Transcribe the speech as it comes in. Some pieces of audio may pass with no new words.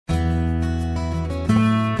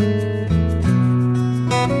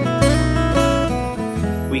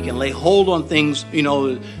We can lay hold on things,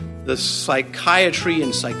 the psychiatry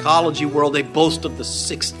and psychology world, they boast of the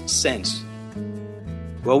sixth sense.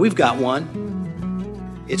 Well, we've got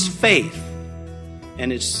one. It's faith.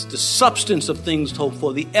 And it's the substance of things hoped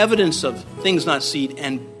for, the evidence of things not seen.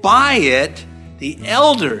 And by it, the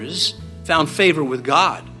elders found favor with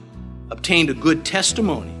God, obtained a good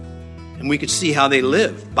testimony. And we could see how they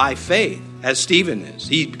live by faith, as Stephen is.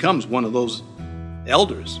 He becomes one of those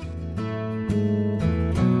elders.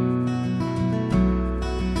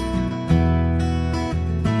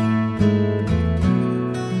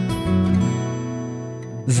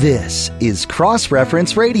 This is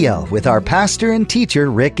Cross-Reference Radio with our pastor and teacher,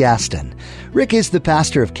 Rick Gaston. Rick is the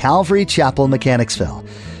pastor of Calvary Chapel, Mechanicsville.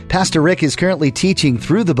 Pastor Rick is currently teaching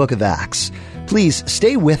through the book of Acts. Please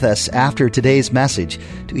stay with us after today's message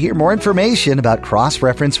to hear more information about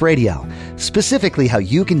Cross-Reference Radio, specifically how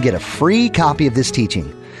you can get a free copy of this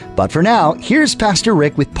teaching. But for now, here's Pastor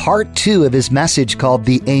Rick with part 2 of his message called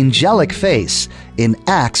The Angelic Face in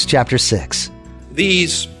Acts chapter 6.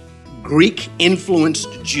 These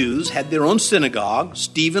Greek-influenced Jews had their own synagogue.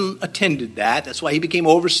 Stephen attended that. That's why he became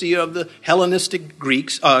overseer of the Hellenistic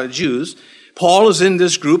Jews. Paul is in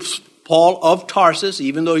this group, Paul of Tarsus,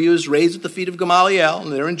 even though he was raised at the feet of Gamaliel,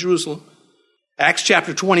 and they're in Jerusalem. Acts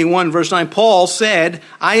chapter 21, verse 9, Paul said,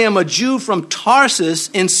 I am a Jew from Tarsus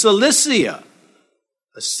in Cilicia,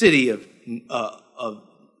 a city of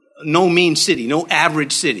no mean city, no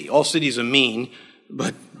average city. All cities are mean,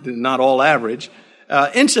 but not all average.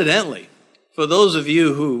 Incidentally, for those of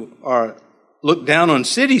you who are look down on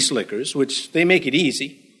city slickers, which they make it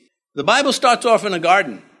easy, the Bible starts off in a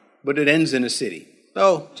garden, but it ends in a city.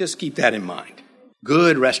 So just keep that in mind.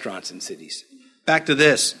 Good restaurants in cities. Back to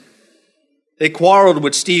this. They quarreled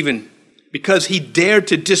with Stephen because he dared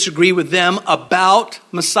to disagree with them about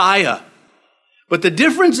Messiah. But the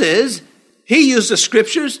difference is he used the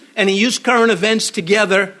scriptures and he used current events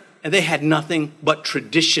together, and they had nothing but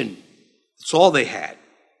tradition. That's all they had.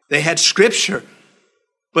 They had scripture,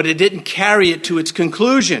 but it didn't carry it to its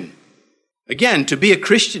conclusion. Again, to be a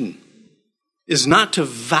Christian is not to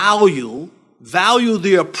value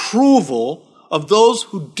the approval of those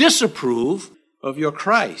who disapprove of your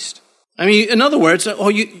Christ. I mean, in other words,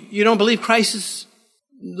 you don't believe Christ is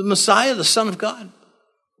the Messiah, the Son of God?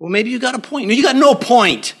 Well, maybe you got a point. No, you got no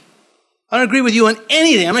point. I don't agree with you on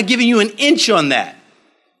anything. I'm not giving you an inch on that.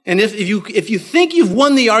 And if you think you've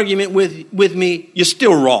won the argument with me, you're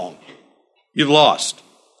still wrong. You've lost.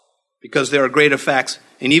 Because there are greater facts,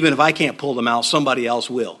 and even if I can't pull them out, somebody else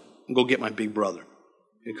will. I'll go get my big brother.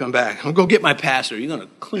 You come back. I'll go get my pastor. You're going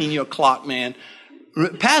to clean your clock, man.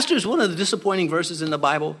 Pastors, one of the disappointing verses in the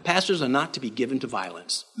Bible, pastors are not to be given to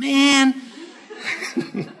violence. Man.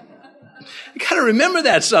 You got to remember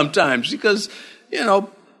that sometimes because,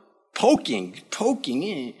 poking.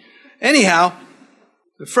 Anyhow,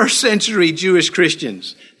 the first century Jewish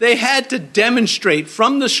Christians, they had to demonstrate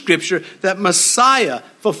from the scripture that Messiah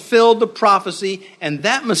fulfilled the prophecy, and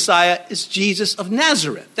that Messiah is Jesus of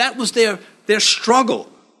Nazareth. That was their struggle.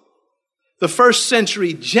 The first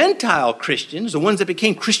century Gentile Christians, the ones that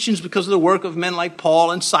became Christians because of the work of men like Paul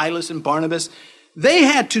and Silas and Barnabas, they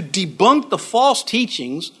had to debunk the false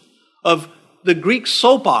teachings of the Greek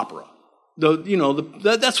soap opera.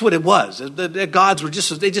 That's what it was. The gods were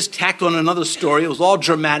they just tacked on another story. It was all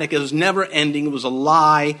dramatic. It was never ending. It was a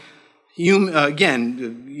lie. Humans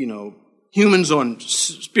on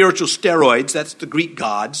spiritual steroids. That's the Greek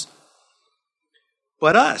gods.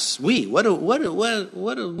 But us, what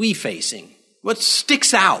are we facing? What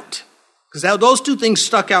sticks out? Because those two things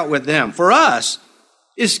stuck out with them. For us,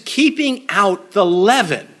 is keeping out the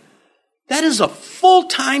leaven. That is a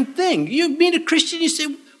full-time thing. You meet a Christian, you say,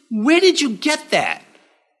 where did you get that?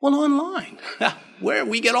 Well, online. Where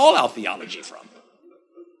we get all our theology from.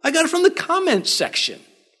 I got it from the comments section.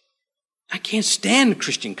 I can't stand the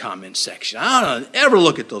Christian comments section. I don't ever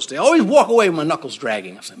look at those things. I always walk away with my knuckles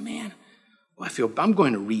dragging. I say, man, I'm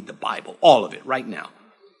going to read the Bible, all of it, right now.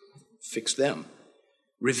 Fix them.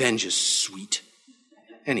 Revenge is sweet.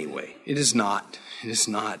 Anyway, it is not. It is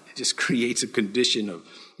not. It just creates a condition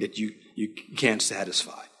that you can't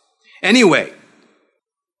satisfy. Anyway,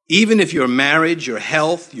 even if your marriage, your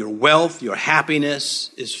health, your wealth, your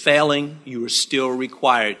happiness is failing, you are still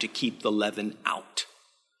required to keep the leaven out.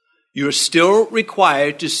 You are still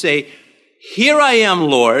required to say, here I am,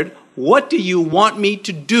 Lord, what do you want me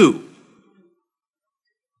to do?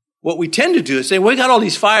 What we tend to do is say, we got all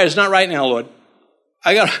these fires, not right now, Lord.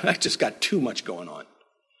 I just got too much going on.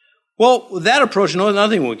 Well, with that approach,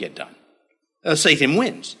 nothing will get done. Satan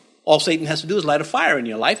wins. All Satan has to do is light a fire in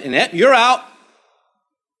your life, and you're out.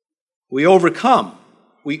 We overcome.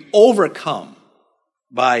 We overcome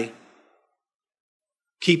by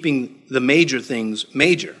keeping the major things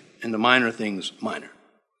major and the minor things minor.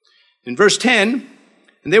 In verse 10,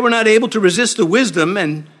 and they were not able to resist the wisdom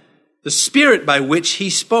and the spirit by which he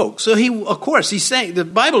spoke. So he's saying, the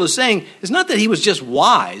Bible is saying, it's not that he was just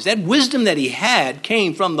wise. That wisdom that he had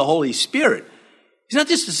came from the Holy Spirit. He's not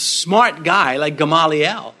just a smart guy like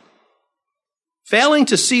Gamaliel. Failing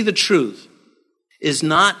to see the truth is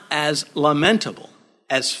not as lamentable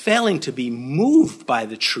as failing to be moved by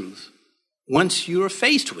the truth once you are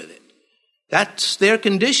faced with it. That's their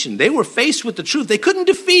condition. They were faced with the truth. They couldn't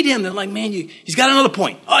defeat him. They're like, man, he's got another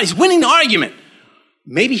point. Oh, he's winning the argument.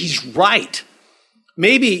 Maybe he's right.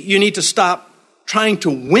 Maybe you need to stop trying to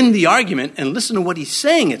win the argument and listen to what he's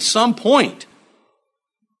saying at some point.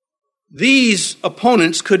 These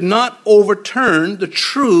opponents could not overturn the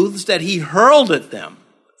truths that he hurled at them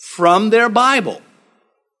from their Bible.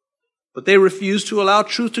 But they refused to allow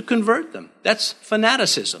truth to convert them. That's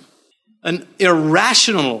fanaticism, an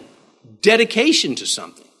irrational dedication to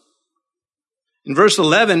something. In verse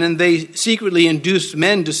 11, and they secretly induced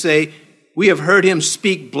men to say, we have heard him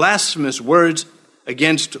speak blasphemous words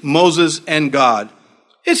against Moses and God.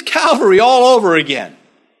 It's Calvary all over again.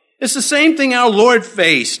 It's the same thing our Lord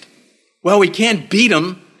faced. Well, we can't beat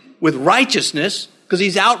him with righteousness because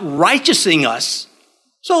he's out righteousing us.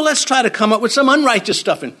 So let's try to come up with some unrighteous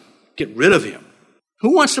stuff and get rid of him.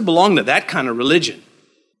 Who wants to belong to that kind of religion?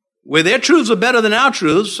 Where their truths are better than our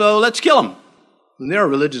truths, so let's kill them. And there are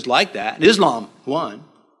religions like that. And Islam, one.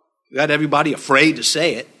 Got everybody afraid to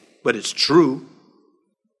say it, but it's true.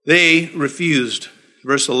 They refused.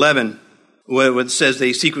 Verse 11, where it says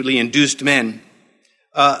they secretly induced men.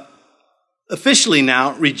 Officially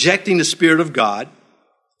now, rejecting the Spirit of God,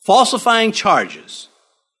 falsifying charges.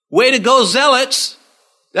 Way to go, zealots.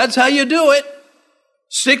 That's how you do it.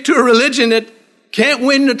 Stick to a religion that can't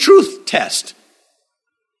win the truth test.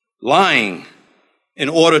 Lying in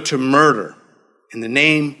order to murder in the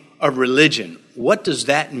name of religion. What does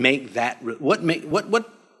that make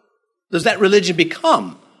what does that religion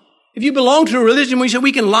become? If you belong to a religion where you say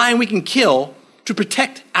we can lie and we can kill to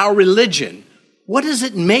protect our religion, what does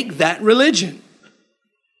it make that religion?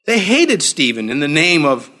 They hated Stephen in the name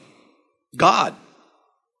of God,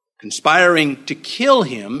 conspiring to kill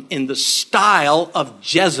him in the style of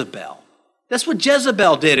Jezebel. That's what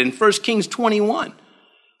Jezebel did in 1 Kings 21.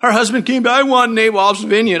 Her husband came back, I want Naboth's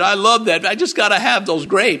vineyard. I love that. I just got to have those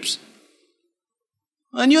grapes.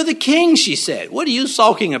 And you're the king, she said. What are you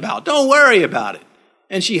sulking about? Don't worry about it.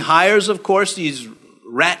 And she hires, of course, these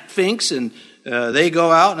rat finks, and they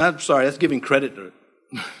go out. And I'm sorry, that's giving credit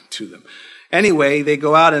to them. Anyway, they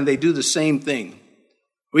go out and they do the same thing.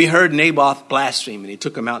 We heard Naboth blaspheme, and they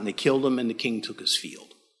took him out and they killed him, and the king took his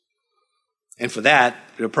field. And for that,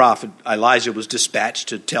 the prophet Elijah was dispatched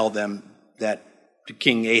to tell them that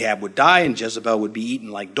King Ahab would die and Jezebel would be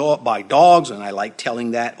eaten by dogs. And I like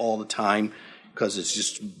telling that all the time because it's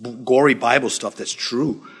just gory Bible stuff that's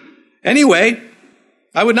true. Anyway,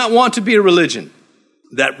 I would not want to be a religion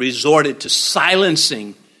that resorted to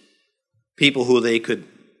silencing people who they could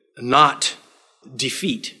not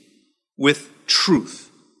defeat with truth.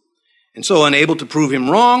 And so, unable to prove him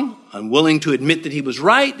wrong, unwilling to admit that he was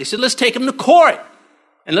right, they said, let's take him to court.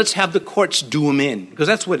 And let's have the courts do him in, because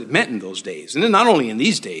that's what it meant in those days. And then not only in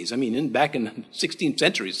these days, back in the 16th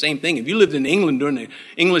century, same thing. If you lived in England during the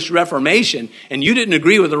English Reformation and you didn't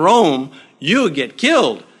agree with Rome, you would get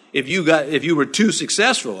killed if you were too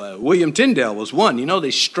successful. William Tyndale was one.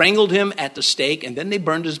 They strangled him at the stake and then they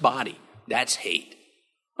burned his body. That's hate.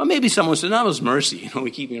 Or maybe someone said, that was mercy.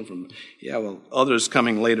 We keep hearing from, others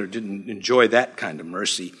coming later didn't enjoy that kind of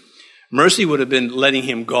mercy. Mercy would have been letting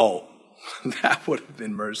him go. That would have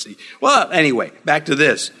been mercy. Well, anyway, back to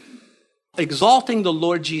this. Exalting the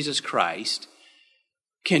Lord Jesus Christ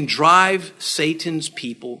can drive Satan's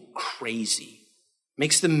people crazy.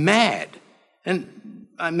 Makes them mad. And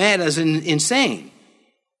mad as in insane.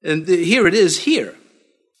 And here it is here.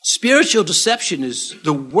 Spiritual deception is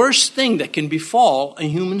the worst thing that can befall a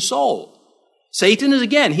human soul. Satan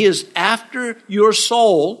he is after your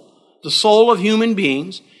soul, the soul of human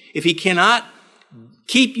beings. If he cannot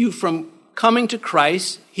keep you from coming to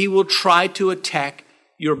Christ, he will try to attack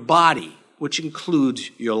your body, which includes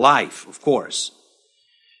your life, of course.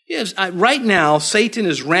 Yes, right now, Satan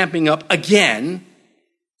is ramping up again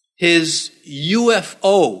his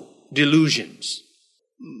UFO delusions.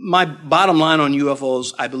 My bottom line on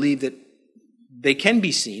UFOs, I believe that they can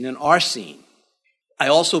be seen and are seen. I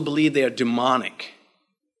also believe they are demonic.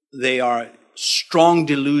 They are strong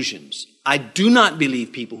delusions. I do not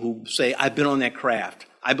believe people who say, I've been on that craft.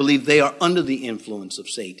 I believe they are under the influence of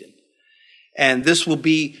Satan. And this will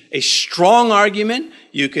be a strong argument.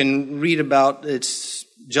 You can read about its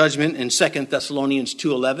judgment in 2 Thessalonians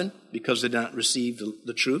 2:11, because they did not receive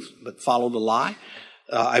the truth, but follow the lie.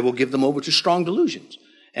 I will give them over to strong delusions,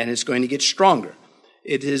 and it's going to get stronger.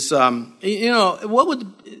 It is, so if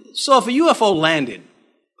a UFO landed,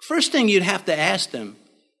 first thing you'd have to ask them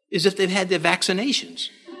is if they've had their vaccinations.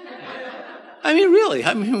 I mean, really,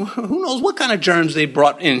 who knows what kind of germs they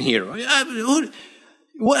brought in here?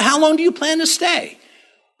 How long do you plan to stay?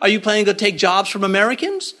 Are you planning to take jobs from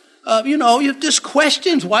Americans? You have just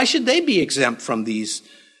questions. Why should they be exempt from these?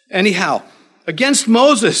 Anyhow, against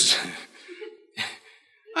Moses,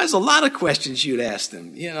 there's a lot of questions you'd ask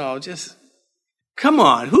them. Just come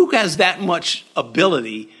on. Who has that much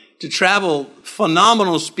ability to travel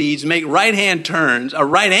phenomenal speeds, make right-angle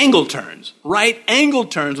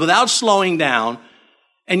turns without slowing down,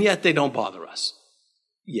 and yet they don't bother us?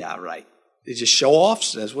 Yeah, right. They just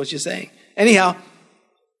show-offs. That's what you're saying. Anyhow,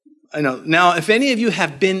 I know. Now, if any of you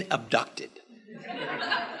have been abducted,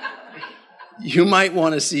 you might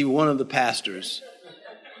want to see one of the pastors,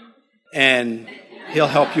 and he'll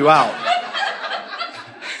help you out.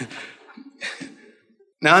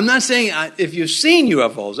 Now, I'm not saying if you've seen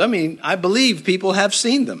UFOs. I believe people have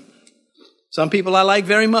seen them. Some people I like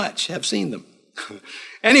very much have seen them.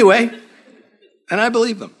 Anyway, and I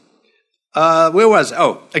believe them. Where was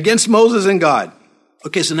I? Against Moses and God.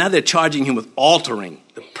 Okay, so now they're charging him with altering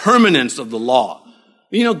the permanence of the law.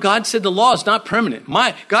 God said the law is not permanent.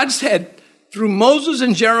 God said through Moses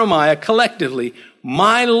and Jeremiah collectively,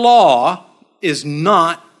 my law is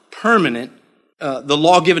not permanent. The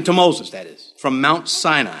law given to Moses, that is, from Mount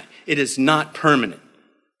Sinai. It is not permanent.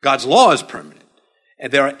 God's law is permanent.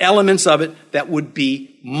 And there are elements of it that would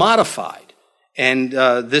be modified. And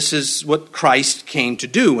this is what Christ came to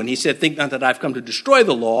do when he said, think not that I've come to destroy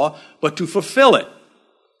the law, but to fulfill it.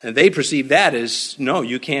 And they perceive that as, no,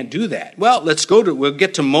 you can't do that. Well, we'll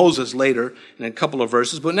get to Moses later in a couple of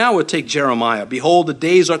verses, but now we'll take Jeremiah. Behold, the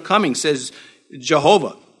days are coming, says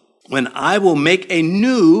Jehovah, when I will make a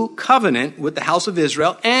new covenant with the house of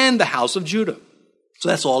Israel and the house of Judah. So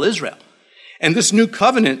that's all Israel. And this new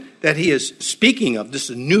covenant that he is speaking of, this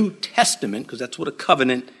New Testament, because that's what a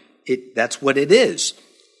covenant, that's what it is.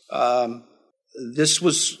 This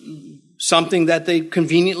was something that they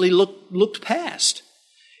conveniently looked past.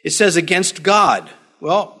 It says against God.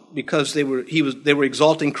 Well, because they were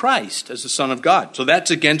exalting Christ as the Son of God. So that's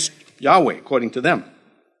against Yahweh, according to them.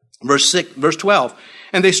 Verse 12.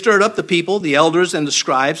 And they stirred up the people, the elders and the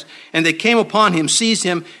scribes, and they came upon him, seized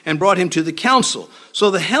him, and brought him to the council.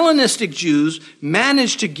 So the Hellenistic Jews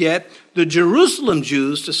managed to get the Jerusalem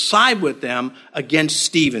Jews to side with them against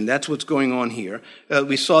Stephen. That's what's going on here.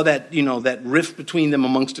 We saw that, that rift between them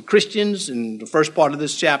amongst the Christians in the first part of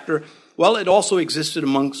this chapter. Well, it also existed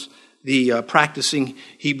amongst the practicing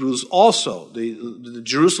Hebrews also. The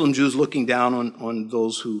Jerusalem Jews looking down on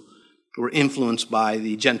those who were influenced by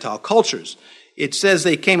the Gentile cultures. It says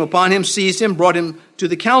they came upon him, seized him, brought him to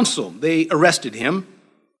the council. They arrested him.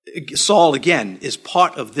 Saul, again, is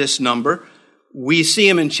part of this number. We see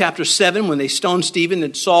him in chapter 7 when they stoned Stephen,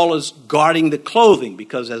 that Saul is guarding the clothing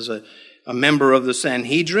because as a member of the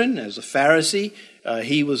Sanhedrin, as a Pharisee,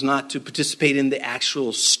 he was not to participate in the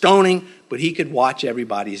actual stoning, but he could watch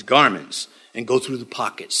everybody's garments and go through the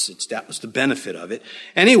pockets. That was the benefit of it.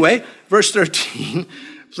 Anyway, verse 13,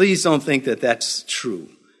 please don't think that that's true.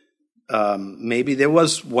 Maybe there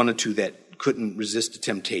was one or two that couldn't resist the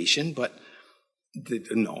temptation, but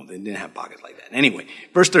no, they didn't have pockets like that. Anyway,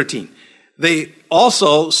 verse 13. They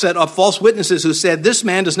also set up false witnesses who said, this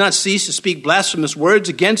man does not cease to speak blasphemous words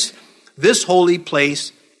against this holy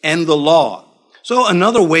place and the law. So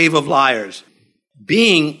another wave of liars.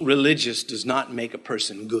 Being religious does not make a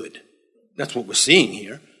person good. That's what we're seeing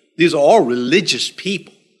here. These are all religious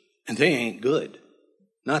people, and they ain't good.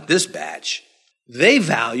 Not this batch. They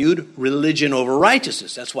valued religion over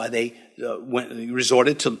righteousness. That's why they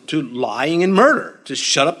resorted to lying and murder, to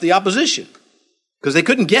shut up the opposition. Because they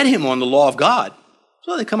couldn't get him on the law of God.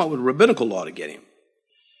 So they come up with a rabbinical law to get him.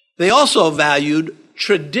 They also valued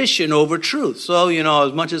tradition over truth. So,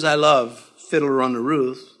 as much as I love Fiddler on the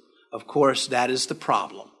Roof, of course, that is the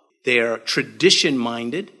problem. They're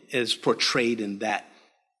tradition-minded, as portrayed in that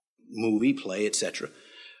movie, play, etc.,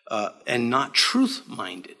 and not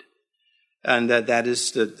truth-minded. And that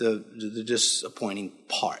is the disappointing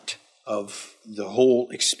part of the whole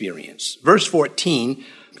experience. Verse 14,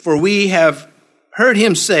 for we have heard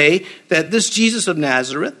him say that this Jesus of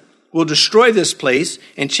Nazareth will destroy this place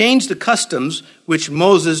and change the customs which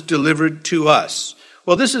Moses delivered to us.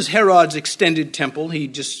 Well, this is Herod's extended temple. He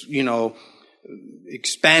just,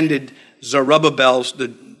 expanded Zerubbabel's,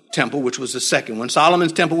 the temple, which was the second one.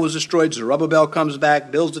 Solomon's temple was destroyed. Zerubbabel comes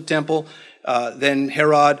back, builds the temple. Then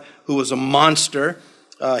Herod, who was a monster,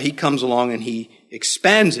 he comes along and he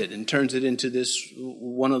expands it and turns it into this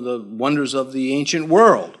one of the wonders of the ancient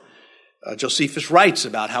world. Josephus writes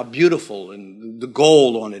about how beautiful and the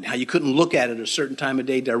gold on it, how you couldn't look at it at a certain time of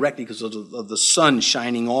day directly because of the sun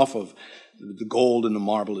shining off of the gold and the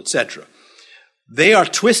marble, etc. They are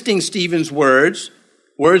twisting Stephen's words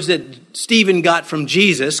that Stephen got from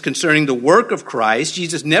Jesus concerning the work of Christ.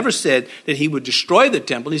 Jesus never said that he would destroy the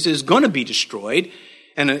temple. He said it's going to be destroyed.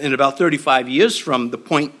 And in about 35 years from the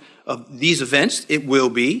point of these events, it will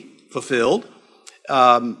be fulfilled.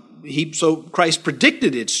 So Christ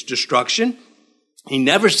predicted its destruction. He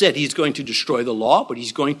never said he's going to destroy the law, but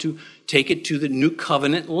he's going to take it to the new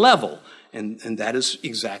covenant level. And that is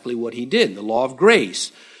exactly what he did, the law of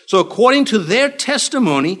grace. So according to their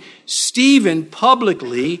testimony, Stephen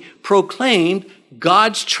publicly proclaimed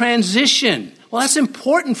God's transition. Well, that's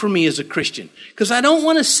important for me as a Christian because I don't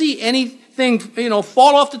want to see anything,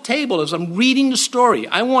 fall off the table as I'm reading the story.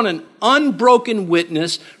 I want an unbroken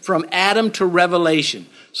witness from Adam to Revelation.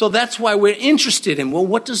 So that's why we're interested in, well,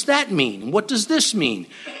 what does that mean? What does this mean?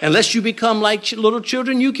 Unless you become like little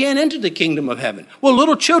children, you can't enter the kingdom of heaven. Well,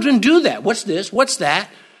 little children do that. What's this? What's that?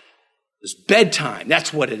 It's bedtime.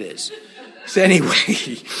 That's what it is. So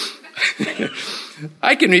anyway,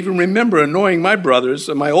 I can even remember annoying my brothers,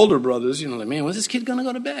 my older brothers, like, man, when's this kid going to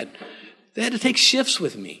go to bed? They had to take shifts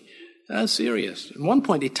with me. That's serious. At one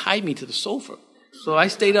point, they tied me to the sofa. So I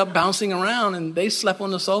stayed up bouncing around, and they slept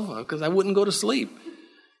on the sofa because I wouldn't go to sleep.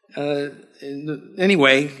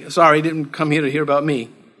 Anyway, sorry, didn't come here to hear about me.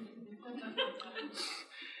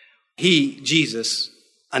 Jesus,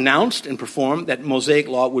 announced and performed that Mosaic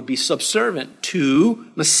law would be subservient to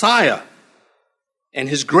Messiah and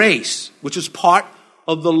his grace, which is part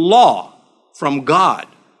of the law from God,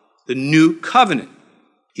 the new covenant.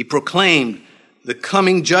 He proclaimed the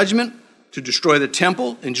coming judgment to destroy the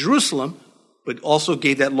temple in Jerusalem, but also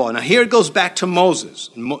gave that law. Now here it goes back to Moses,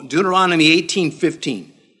 in Deuteronomy 18:15.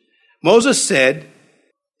 Moses said,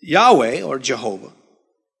 Yahweh, or Jehovah,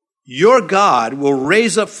 your God will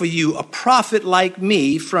raise up for you a prophet like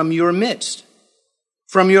me from your midst,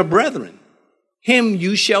 from your brethren. Him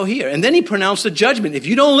you shall hear. And then he pronounced the judgment. If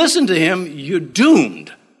you don't listen to him, you're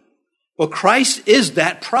doomed. Well, Christ is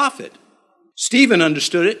that prophet. Stephen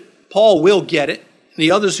understood it. Paul will get it. And the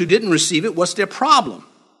others who didn't receive it, what's their problem?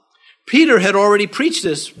 Peter had already preached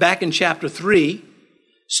this back in chapter 3.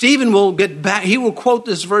 Stephen will get back. He will quote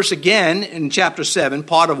this verse again in chapter 7,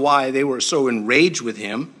 part of why they were so enraged with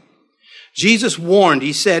him. Jesus warned,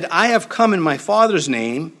 he said, I have come in my Father's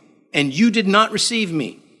name, and you did not receive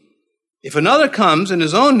me. If another comes in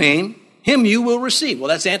his own name, him you will receive. Well,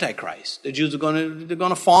 that's Antichrist. The Jews are going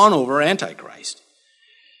to fawn over Antichrist.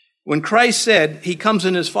 When Christ said he comes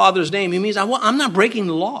in his Father's name, he means I'm not breaking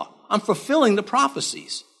the law. I'm fulfilling the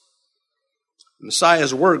prophecies.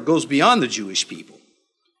 Messiah's work goes beyond the Jewish people.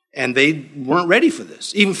 And they weren't ready for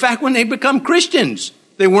this. In fact, when they become Christians,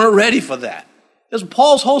 they weren't ready for that. There's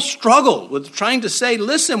Paul's whole struggle with trying to say,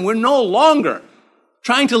 listen, we're no longer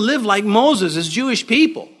trying to live like Moses as Jewish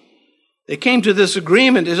people. They came to this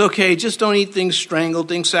agreement, is okay, just don't eat things strangled,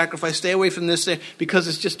 things sacrificed, stay away from this, because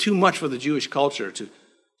it's just too much for the Jewish culture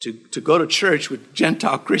to go to church with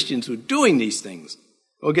Gentile Christians who are doing these things.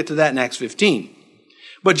 We'll get to that in Acts 15.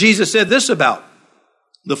 But Jesus said this about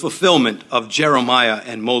the fulfillment of Jeremiah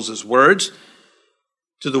and Moses' words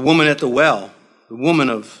to the woman at the well, the woman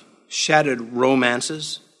of shattered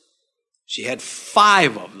romances. She had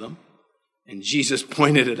 5 of them, and Jesus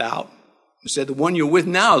pointed it out and said, the one you're with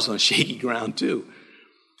now is on shaky ground too.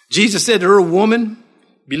 Jesus said to her, woman,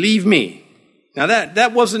 believe me. Now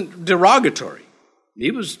that wasn't derogatory.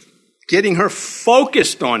 He was getting her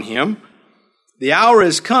focused on him. The hour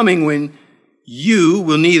is coming when you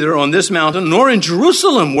will neither on this mountain nor in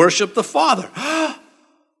Jerusalem worship the Father.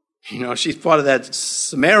 She's part of that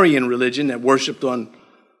Sumerian religion that worshiped on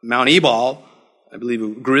Mount Ebal, I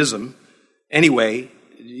believe, Gerizim. Anyway,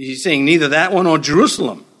 he's saying neither that one or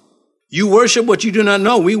Jerusalem. You worship what you do not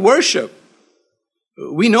know. We worship.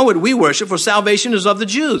 We know what we worship, for salvation is of the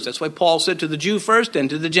Jews. That's why Paul said to the Jew first and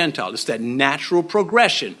to the Gentile. It's that natural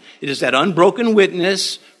progression. It is that unbroken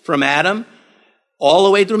witness from Adam all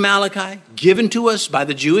the way through Malachi, given to us by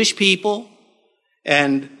the Jewish people.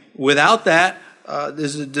 And without that,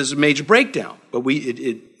 there's a major breakdown. But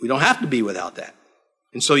we don't have to be without that.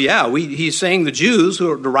 And so, he's saying the Jews,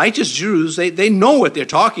 who are the righteous Jews, they know what they're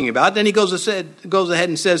talking about. Then he goes ahead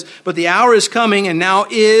and says, but the hour is coming, and now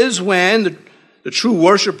is when the true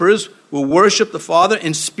worshipers will worship the Father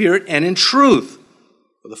in spirit and in truth.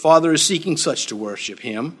 For the Father is seeking such to worship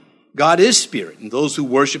him. God is spirit, and those who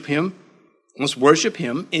worship him must worship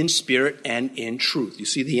him in spirit and in truth. You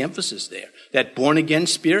see the emphasis there, that born-again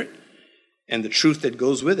spirit and the truth that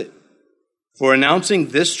goes with it. For announcing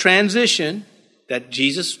this transition that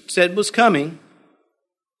Jesus said was coming,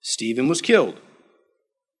 Stephen was killed.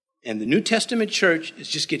 And the New Testament church is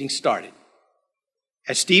just getting started.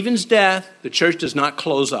 At Stephen's death, the church does not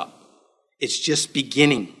close up. It's just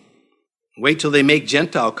beginning. Wait till they make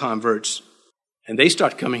Gentile converts and they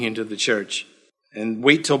start coming into the church. And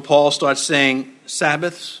wait till Paul starts saying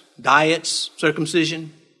Sabbaths, diets,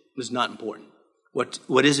 circumcision is not important.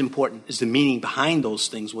 What is important is the meaning behind those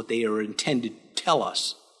things, what they are intended to tell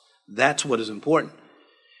us. That's what is important.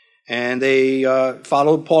 And they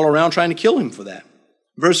followed Paul around trying to kill him for that.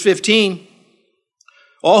 Verse 15,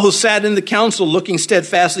 all who sat in the council looking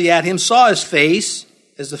steadfastly at him saw his face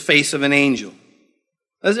as the face of an angel.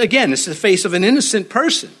 Again, it's the face of an innocent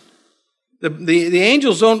person. The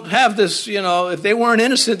angels don't have this, if they weren't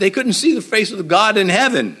innocent, they couldn't see the face of God in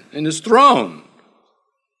heaven, in his throne.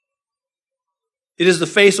 It is the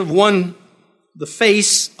face of one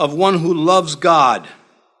who loves God,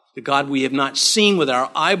 the God we have not seen with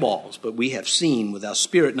our eyeballs, but we have seen with our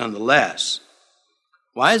spirit nonetheless.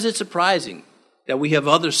 Why is it surprising that we have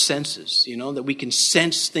other senses, that we can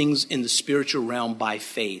sense things in the spiritual realm by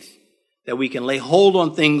faith, that we can lay hold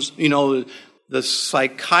on things, the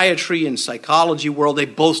psychiatry and psychology world, they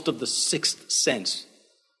boast of the sixth sense.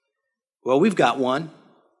 Well, we've got one.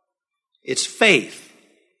 It's faith.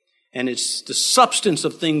 And it's the substance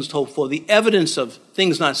of things hoped for, the evidence of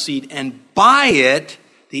things not seen. And by it,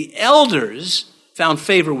 the elders found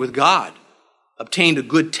favor with God, obtained a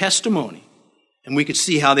good testimony. And we could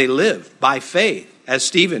see how they live by faith, as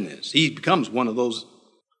Stephen is. He becomes one of those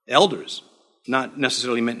elders. Not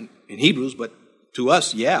necessarily meant in Hebrews, but to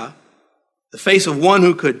us, yeah. The face of one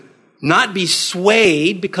who could not be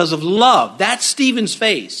swayed because of love. That's Stephen's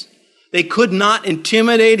face. They could not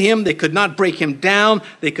intimidate him. They could not break him down.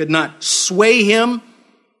 They could not sway him.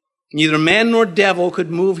 Neither man nor devil could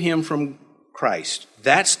move him from Christ.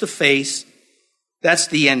 That's the face. That's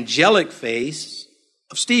the angelic face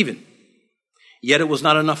of Stephen. Yet it was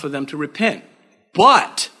not enough for them to repent.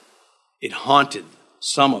 But it haunted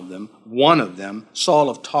some of them. One of them, Saul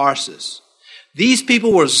of Tarsus. These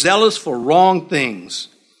people were zealous for wrong things,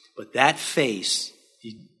 but that face,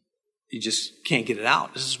 you just can't get it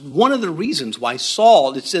out. This is one of the reasons why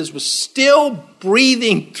Saul, it says, was still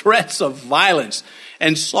breathing threats of violence.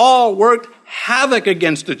 And Saul worked havoc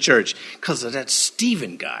against the church because of that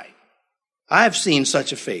Stephen guy. I've seen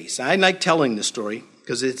such a face. I like telling this story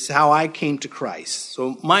because it's how I came to Christ.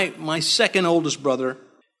 So my second oldest brother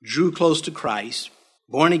drew close to Christ,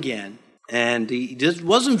 born again. And he just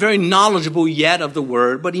wasn't very knowledgeable yet of the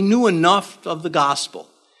word, but he knew enough of the gospel.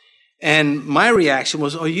 And my reaction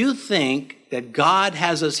was, you think that God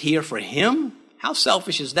has us here for him? How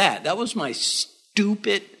selfish is that? That was my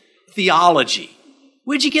stupid theology.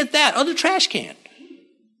 Where'd you get that? Oh, the trash can.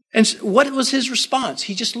 And what was his response?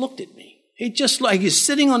 He just looked at me. He's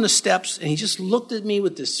sitting on the steps, and he just looked at me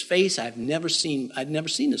with this face I'd never seen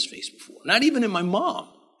this face before. Not even in my mom.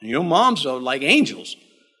 And moms are like angels.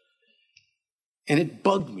 And it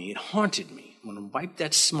bugged me. It haunted me. I'm going to wipe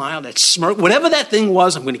that smile, that smirk, whatever that thing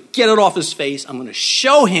was, I'm going to get it off his face. I'm going to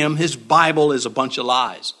show him his Bible is a bunch of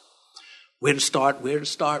lies. Where to start?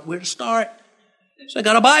 So I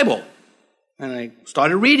got a Bible. And I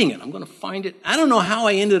started reading it. I'm going to find it. I don't know how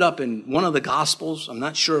I ended up in one of the Gospels. I'm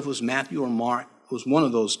not sure if it was Matthew or Mark. It was one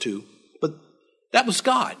of those two. But that was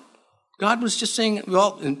God. God was just saying,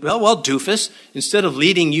 well, doofus, instead of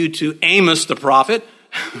leading you to Amos the prophet,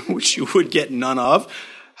 which you would get none of,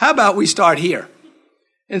 how about we start here?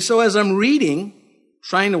 And so as I'm reading,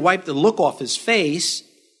 trying to wipe the look off his face,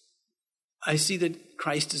 I see that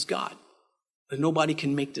Christ is God. That nobody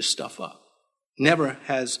can make this stuff up. Never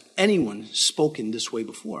has anyone spoken this way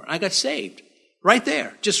before. I got saved right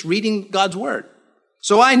there, just reading God's word.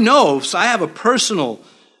 So I have a personal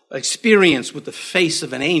experience with the face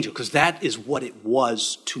of an angel, because that is what it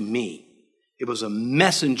was to me. It was a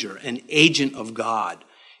messenger, an agent of God.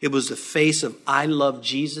 It was the face of, I love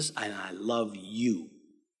Jesus and I love you.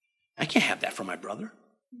 I can't have that for my brother.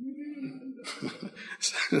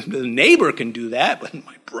 The neighbor can do that, but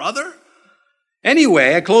my brother?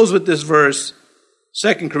 Anyway, I close with this verse,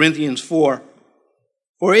 2 Corinthians 4.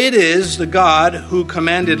 For it is the God who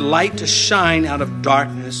commanded light to shine out of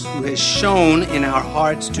darkness, who has shone in our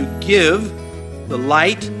hearts to give the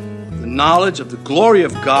light, the knowledge of the glory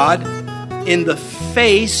of God in the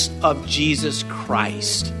face of Jesus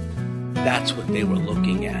Christ. That's what they were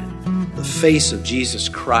looking at. The face of Jesus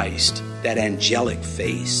Christ, that angelic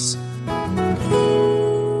face.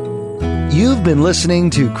 You've been listening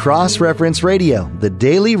to Cross Reference Radio, the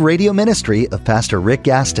daily radio ministry of Pastor Rick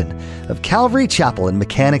Gaston of Calvary Chapel in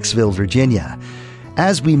Mechanicsville, Virginia.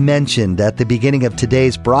 As we mentioned at the beginning of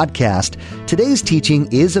today's broadcast, today's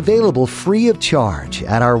teaching is available free of charge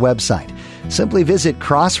at our website. Simply visit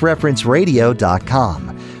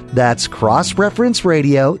crossreferenceradio.com. That's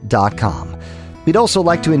crossreferenceradio.com. We'd also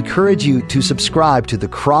like to encourage you to subscribe to the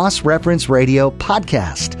Cross Reference Radio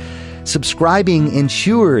podcast. Subscribing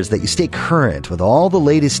ensures that you stay current with all the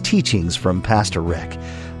latest teachings from Pastor Rick.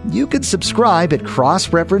 You can subscribe at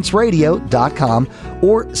crossreferenceradio.com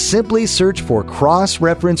or simply search for Cross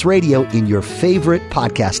Reference Radio in your favorite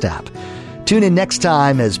podcast app. Tune in next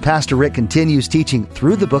time as Pastor Rick continues teaching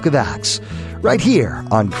through the book of Acts, right here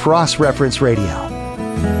on Cross Reference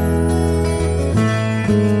Radio.